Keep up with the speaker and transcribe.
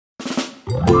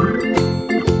Farmer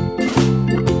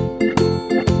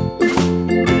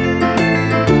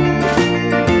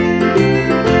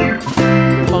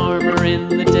in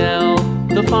the dell,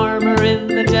 the farmer in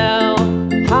the dell.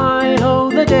 Hi-ho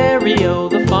the dairy-o,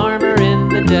 the farmer in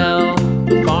the dell.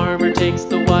 The farmer takes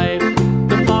the wife,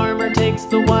 the farmer takes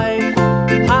the wife.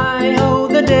 Hi-ho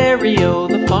the dairy-o,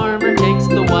 the farmer takes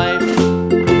the wife.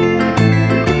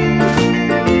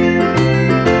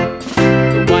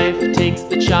 The wife takes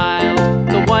the child,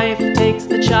 the wife takes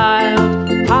the child.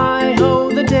 Hi-ho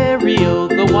the dairy-o,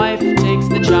 the wife takes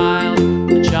the child.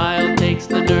 The child takes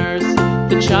the nurse,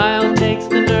 the child takes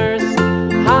the nurse.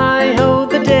 Hi-ho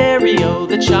the dairy-o,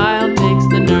 the child takes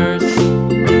the nurse.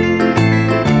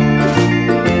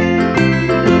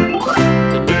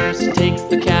 The nurse takes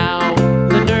the cow,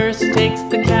 the nurse takes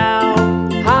the cow.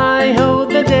 Hi-ho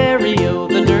the dairy-o,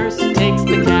 the nurse takes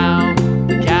the cow.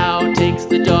 The cow takes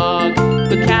the dog,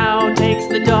 the cow takes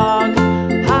the dog.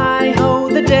 Hi-ho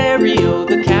the dairy-o,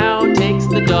 the cow takes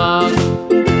the dog.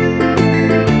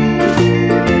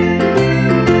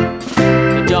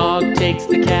 The dog takes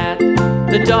the cat,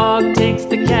 the dog takes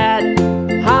the cat.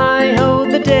 Hi-ho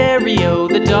the dairy-o,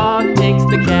 the dog takes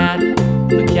the cat.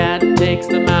 The cat takes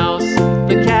the mouse,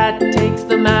 the cat takes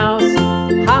the mouse.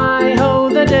 Hi-ho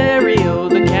the dairy-o,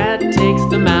 the cat takes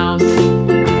the mouse.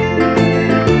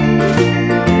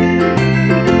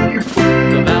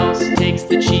 The mouse takes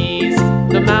the cheese,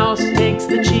 the mouse takes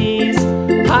the cheese.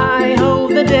 Hi-ho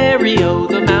the dairy-o,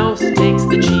 the mouse takes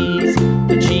the cheese.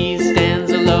 The cheese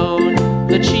stands alone,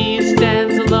 the cheese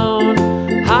stands alone.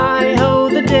 Hi-ho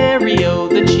the dairy-o,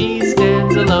 the cheese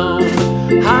stands alone.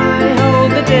 Hi-ho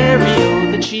the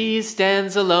dairy-o, the cheese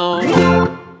stands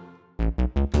alone.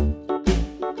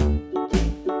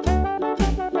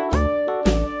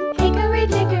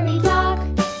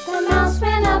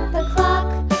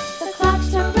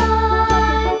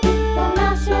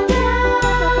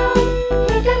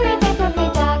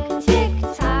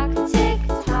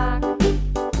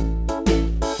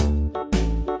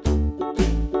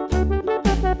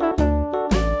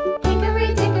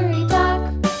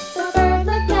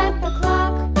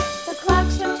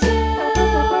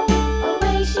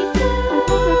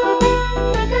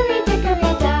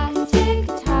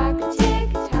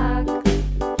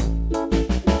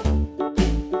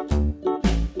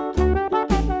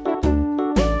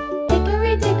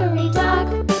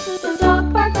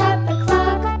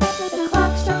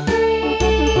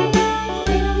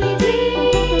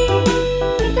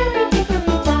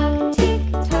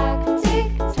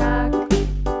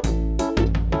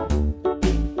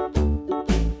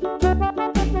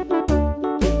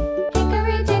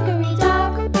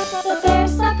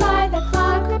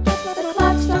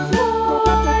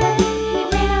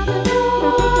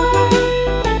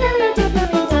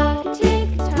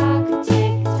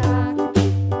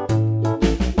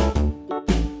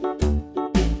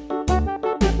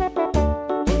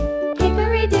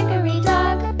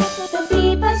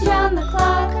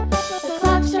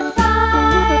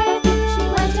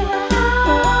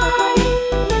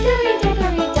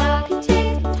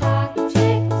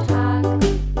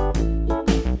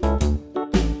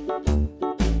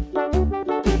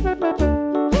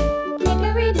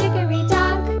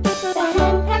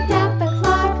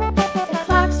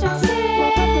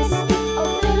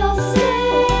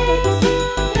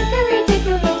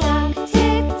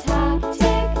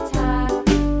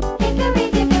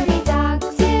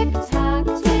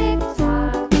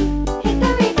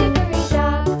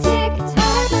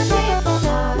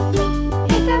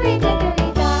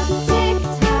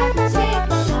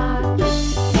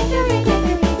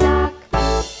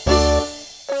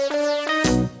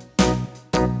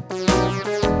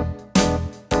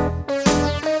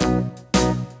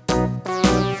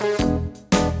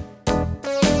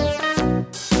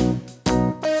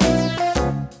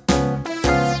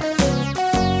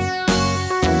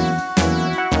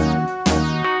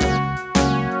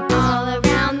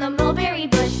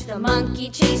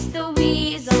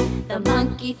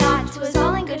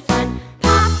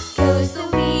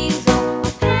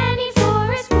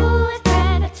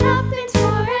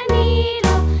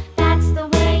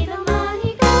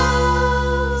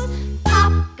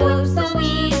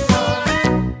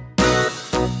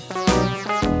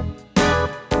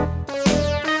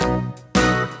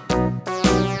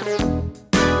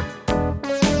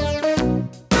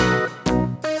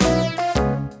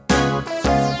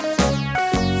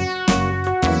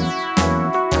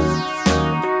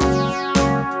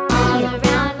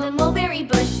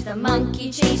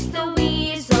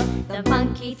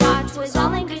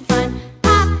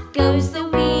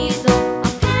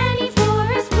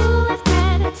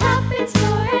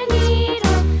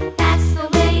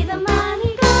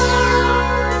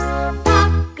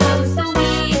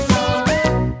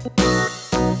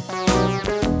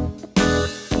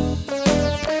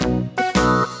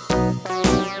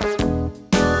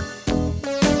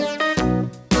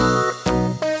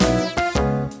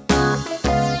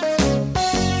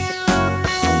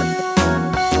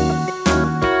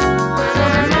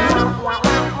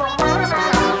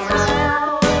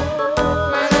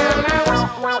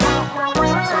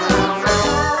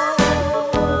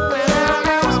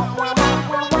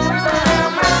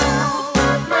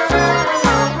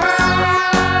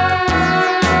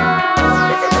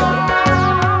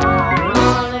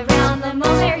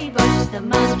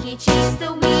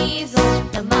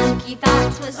 he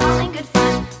thought 'twas all in good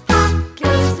fun. Pop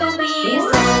goes